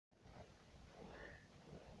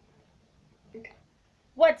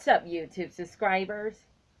What's up, YouTube subscribers?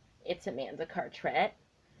 It's Amanda Cartrette.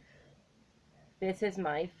 This is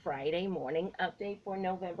my Friday morning update for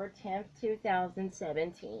November 10th,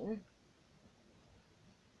 2017.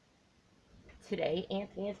 Today,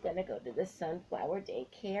 Anthony is going to go to the Sunflower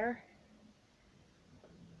Daycare.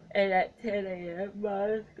 And at 10 a.m.,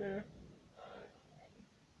 Mom's going to...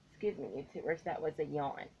 Excuse me, YouTubers, that was a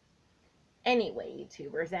yawn. Anyway,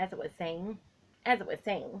 YouTubers, as I was saying,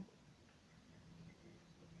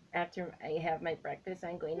 after I have my breakfast,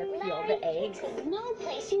 I'm going to peel the eggs. No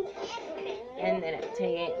place you've ever been. And then at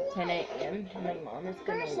 10 a.m., my mom is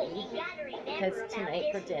going to leave because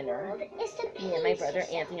tonight for dinner, me and my brother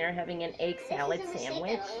Anthony are having an egg salad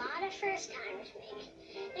sandwich. A lot of first timers make.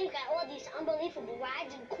 They've got all these unbelievable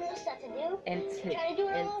rides and cool stuff to do. And try to do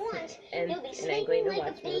it all at once. You'll be sleeping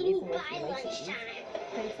like a baby by lunchtime.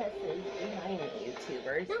 Princesses behind me,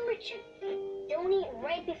 YouTubers. Number 2. Don't eat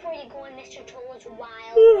right before you go on Mr. Toad's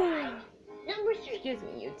wild ride. Number 3. Excuse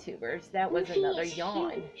me, YouTubers. That was another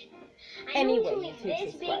yawn. Anyway,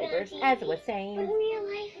 YouTube subscribers, as I was saying, but in real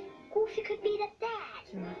life, Goofy could be the dad.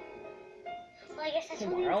 Well, I guess that's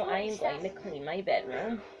tomorrow I am going to clean my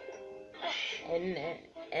bedroom.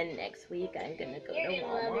 And next week I'm going to go to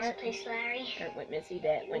Walmart. Love this place, Larry. Or with Missy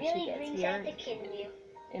Vet when she gets here. The kid in you.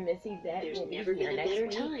 And Missy Vet will be never here been a next better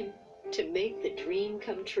week. time to make the dream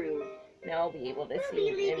come true. Now I'll be able to see,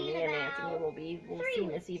 and me and Anthony will see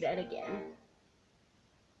Missy Vet again.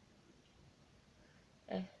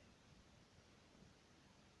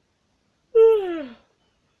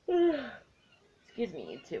 Excuse me,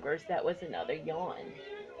 YouTubers, that was another yawn.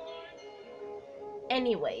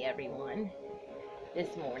 Anyway, everyone,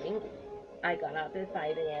 this morning I got up at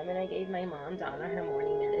 5 a.m. and I gave my mom Donna her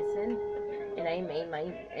morning medicine, and I made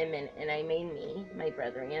me, my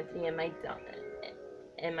brother Anthony,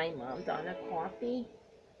 and my mom Donna coffee.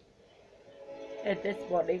 And this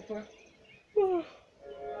morning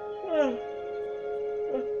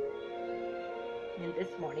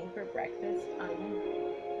for breakfast, I'm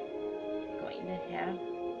going to have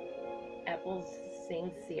Apples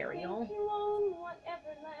Sing cereal.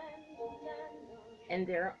 And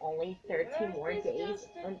there are only 13 more days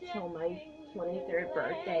until my 23rd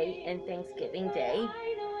birthday and Thanksgiving Day.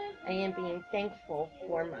 I am being thankful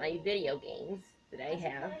for my video games that I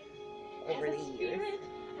have over the years.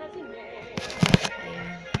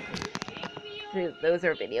 So those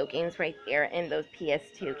are video games right there, and those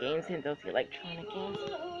PS2 games, and those electronic games.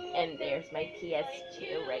 And there's my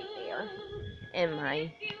PS2 right there, and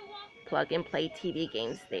my plug-and-play TV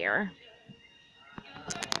games there.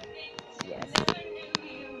 Yes.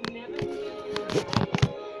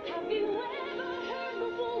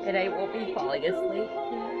 And I will be falling asleep.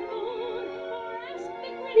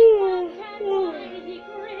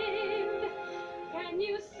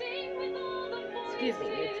 Excuse me,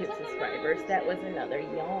 YouTube subscribers, that was another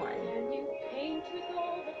yawn.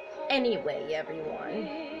 Anyway, everyone,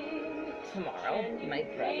 tomorrow my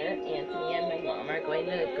brother Anthony and my mom are going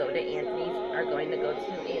to go to Anthony's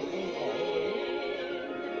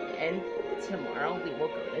and tomorrow we will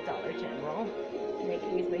go to Dollar General and I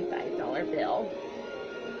can use my $5 bill.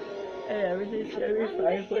 And everything's gonna be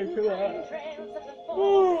fine for tomorrow.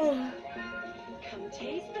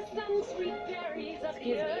 Excuse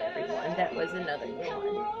me, everyone, that was another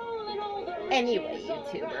yawn. Anyway,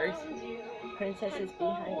 YouTubers, Princess is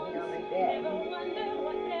behind me on my bed.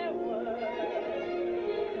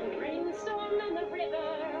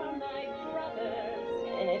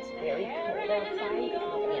 And it's very cold outside, so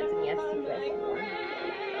Anthony has to dress warm.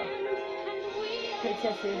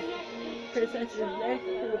 Princess is next to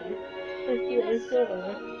me.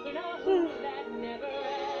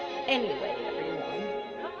 Anyway, everyone,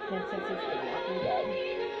 Princess is getting off in bed.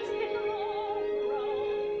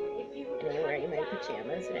 And I'm wearing my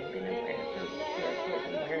pajamas, and I'm going to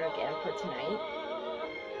wear it again for tonight.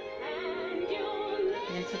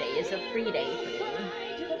 And today is a free day for me.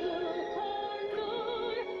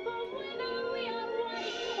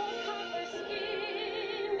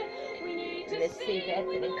 Missy Vet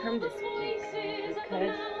didn't come this week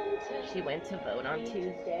because she went to vote on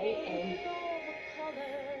Tuesday and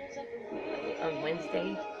on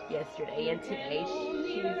Wednesday, yesterday, and today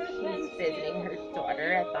she's visiting her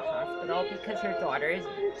daughter at the hospital because her daughter is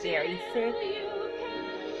very sick.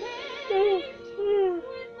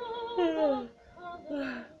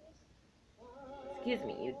 Excuse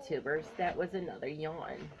me, YouTubers, that was another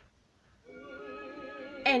yawn.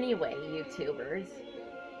 Anyway, YouTubers,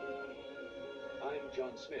 I'm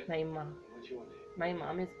John Smith. my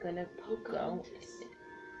mom is gonna go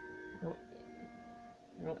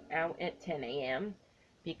out at 10 a.m.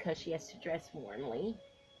 because she has to dress warmly.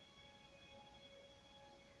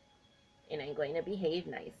 and I'm going to behave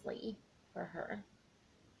nicely for her.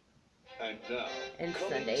 And now, And coming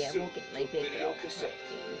Sunday I soon will get my to big video girl cassette.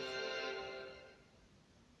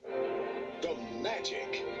 The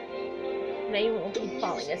magic. And I won't be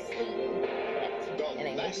falling asleep yet. The And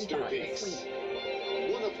I won't be falling masterpiece. asleep.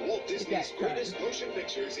 One of Walt Disney's Yes, greatest son. motion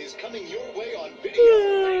pictures is coming your way on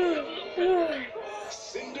video.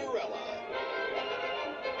 Cinderella.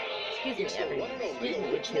 Excuse It's me, the everyone. one and only Excuse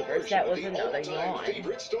me, original YouTubers. version That of was the another all-time yawn.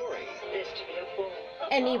 favorite story. This to be a bull.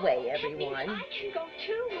 Anyway, everyone. I can go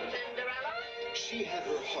too, Cinderella. She had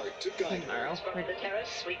her heart to guide her. Tomorrow From for the terrace,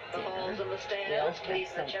 sweep the dinner, halls and the we'll stairs, have clean the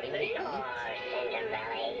something to chimney. eat.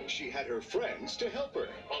 Cinderella, She had her friends to help her.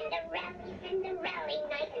 Cinderella, Cinderella, night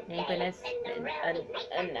and I'm gonna day.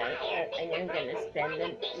 spend a night. I'm gonna spend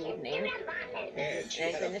an evening. And she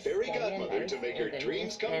I'm had a gonna fairy spend godmother a to make her night. I'm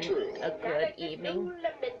dreams come gonna spend true. a good evening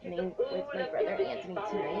with my brother Anthony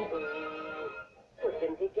tonight.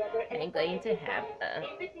 And I'm going to have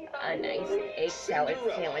a nice egg salad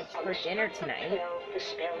sandwich for dinner tonight.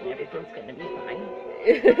 And everything's gonna be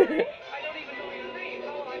fine.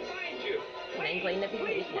 And I'm going to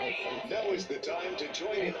behave nicely. Now is the time to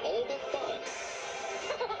join in all the fun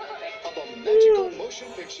of a magical motion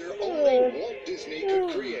picture only Walt Disney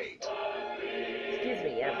could create. Excuse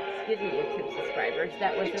me, YouTube subscribers.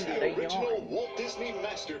 That was It's another the original yawn. Walt Disney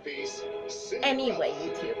masterpiece, Cinderella. Anyway,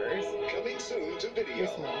 YouTubers, Coming soon to this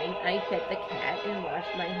video. morning I fed the cat and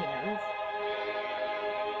washed my hands.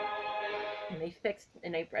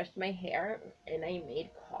 And I brushed my hair and I made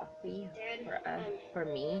coffee for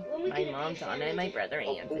me, my mom Donna, and my brother A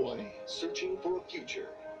Anthony. boy searching for a future.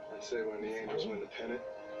 I'd say when the Angels win the pennant.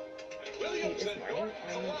 Okay, this morning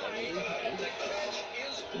I'm going to behave.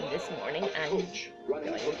 This morning A I'm coach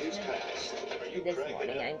running from his past.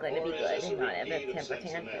 I'm going to be good and not have a temper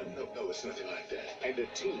tantrum. No, it's nothing like that. And a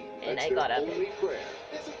team And that's I got their up. only prayer.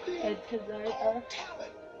 There's a thing And tonight called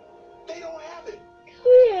talent. They don't have it.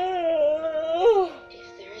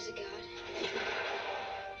 If there is a God,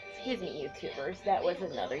 Excuse me, YouTubers, that was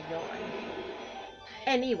another yawn.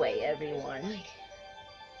 Anyway, everyone,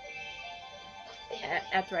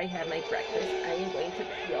 after I have my breakfast, I am going to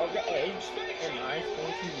peel the eggs, and Mara's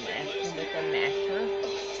going to mash them with a masher.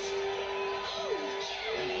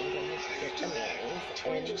 And I'm going to get the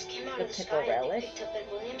mayonnaise just came out and of the the pickle sky that they relish. picked up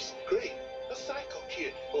at Williams. Great. A psycho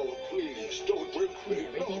kid. Oh, please, don't break me.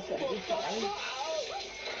 Everything's going to be fine.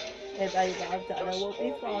 And my mom Donna won't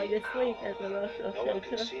be falling asleep as the rest of No one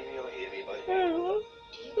can the see me or hear me, but Do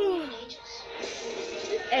you believe in angels?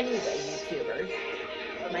 Anyway, YouTubers,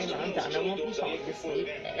 my mom Donna won't be falling asleep,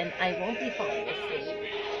 and I won't be falling asleep.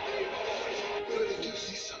 you really do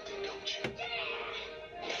see something, don't you?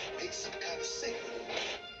 Make some kind of signal.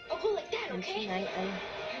 I'll go like that, And okay? tonight Here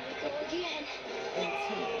we go again. I'm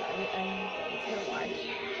going to watch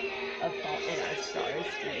A Fault in Our Stars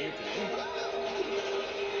DVD.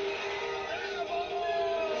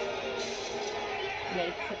 And I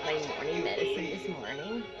took my morning medicine this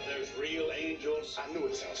morning, There's real angels. I know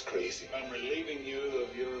it sounds crazy. I'm relieving you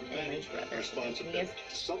of your and my management brother Anthony is, responsibility.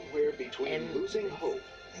 Somewhere between And- losing hope You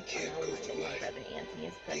and can't go through my life brother Anthony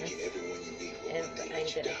is thinking gonna, everyone you meet will and one day I'm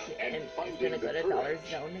let you gonna, down. and And he's finding gonna go the to Dollar courage.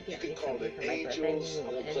 Zone to You get can me call something it for my birthday, angels. I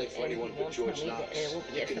won't play for and he anyone but won't tell George me that Knox. it will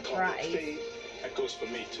be You a can call it surprise. fate. That goes for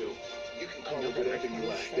me too. You can On call it November whatever you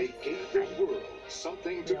like. They 26th, gave the world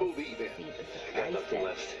something to We'll believe in. see the I got surprise nothing that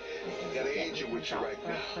left. he's Got gonna an get angel me with you right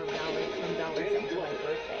now. from Dollar Danny Zone for my Glover.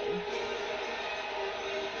 birthday.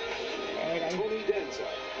 And I Tony Danza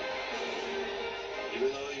Even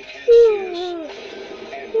though you can't see us,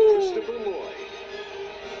 and Christopher Lloyd.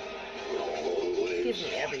 Excuse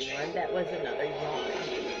me, everyone. That was another yawn.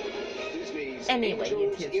 Disney's Anyway,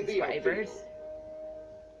 Angels YouTube in the Outfield. subscribers,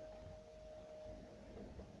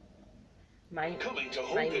 my coming to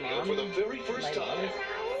my home video mom, for the very my first mom time. is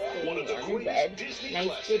One of the staying warm in greatest bed. Disney And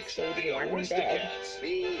I did classics, stay The warm in bed Aristocats.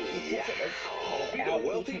 Yeah. because it was cold Meet a out.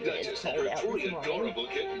 wealthy Because it is duchess and cold her out three this morning. adorable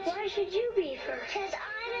kittens. Why should you be first? Because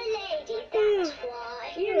I'm a lady, that's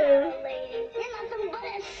why. You're not a lady. You're nothing but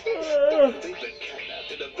a sister. They've been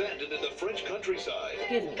kidnapped and abandoned in the French countryside.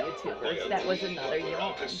 Excuse me, YouTubers. That was another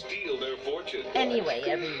yawn. To steal their fortune. Anyway,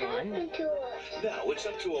 everyone, Happened to us. Now it's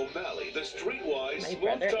up to O'Malley, the streetwise, My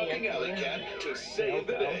brother smooth-talking alley Anthony cat, to save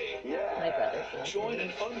the day. my brother Join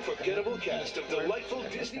an unforgettable cast of delightful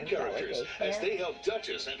Disney characters as they help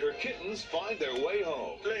Duchess and her kittens find their way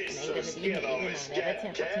home. And I'm gonna be behaving on a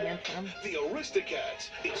temper tantrum. The Aristocats.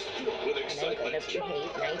 It's filled with And I'm going excitement. to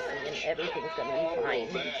behave nicely and everything's going to be fine.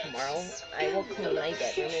 And tomorrow I will clean my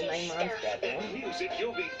bedroom and my mom's bedroom. And music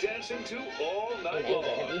you'll be dancing to all And night I'm going to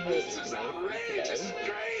long. behave nicely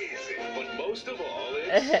today. But most of all,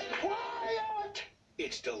 it's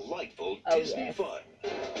It's delightful Oh, Disney yes. fun.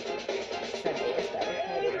 Sunday is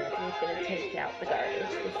dedicated. Anthony's going to take out the garbage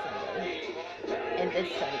this Sunday. And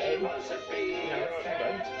this Sunday, we'll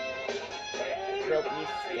be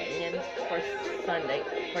staying for Sunday,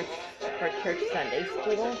 for church Sunday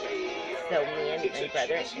school. So me and my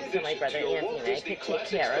brother Anthony and I could take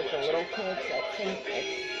care of the little kids at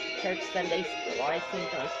church Sunday school at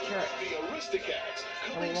St. John's Church. The Aristocats,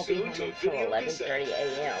 And we coming won't be soon home to until video 11:30 cassette.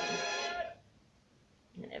 a.m.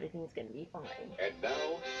 And everything's going to be fine. And now,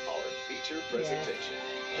 our feature presentation.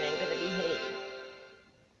 And I'm going to behave.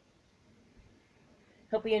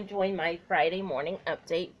 Hope you enjoyed my Friday morning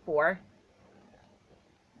update for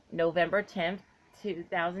November 10th,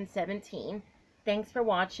 2017. Thanks for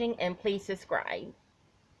watching, and please subscribe.